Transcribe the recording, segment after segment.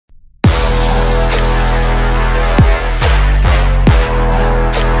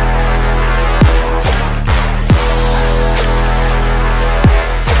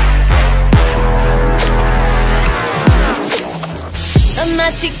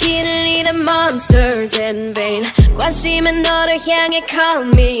지키는 잃은 monsters in vain. 관심은 너를 향해 call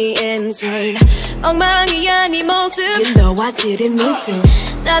me insane. 엉망이야 네 모습. You know I didn't mean to.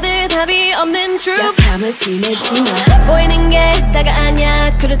 다들 답이 없는 truth. 약함을 티내지 마. 보이는 게 다가 아냐.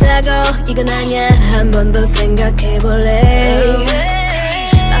 그렇다고 이건 아냐. 한 번 더 생각해볼래.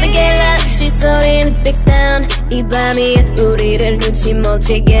 밤에 갤럭시 소린 big sound. 이 밤이 우리를 눈치 못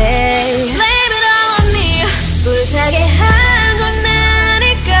채게. Blame it all on me. 불타게 한 건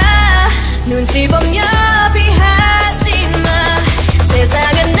나니까. 눈치 보며 비하지 마.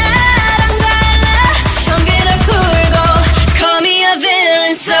 세상은 나랑 달라. 경계를 풀고 call me a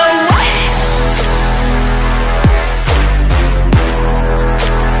villain so what?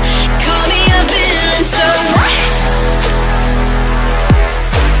 Call me a villain so what?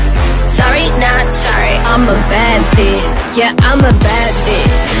 Sorry not sorry, I'm a bad bitch. Yeah, I'm a bad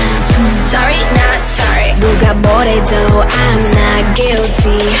bitch. Sorry not sorry, 누가 뭐래도 I'm not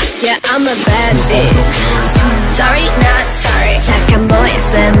guilty. Yeah, I'm a bad bitch. Sorry not sorry, 착한 boy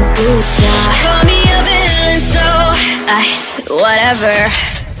쌤 부셔. Call me a villain so whatever.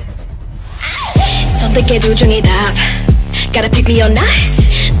 선택해 두 종의 답. Gotta pick me or not.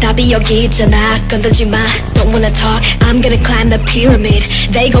 답이 여기 있잖아. 건들지 마. Don't wanna talk. I'm gonna climb the pyramid.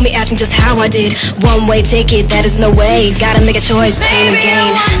 They gon' be asking just how I did. One way ticket, that is no way. Gotta make a choice, pain or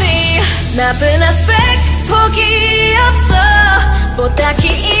gain. 나쁜 aspect 포기 없어. 뭐 딱히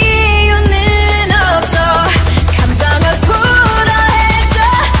이유는 없어. 감정을 풀어해줘.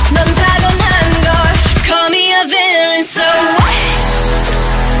 넌 타고난 걸. Call me a villain so what?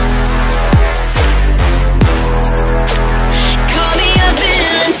 Call me a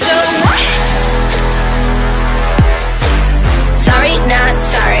villain so what? Sorry not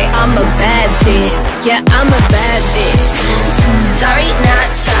sorry, I'm a bad bitch. Yeah, I'm a bad bitch. Sorry not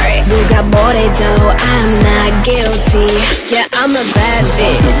sorry, 누가 뭐래도 I'm not guilty. Yeah, I'm a bad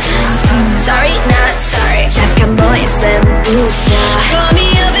bitch. Sorry not sorry.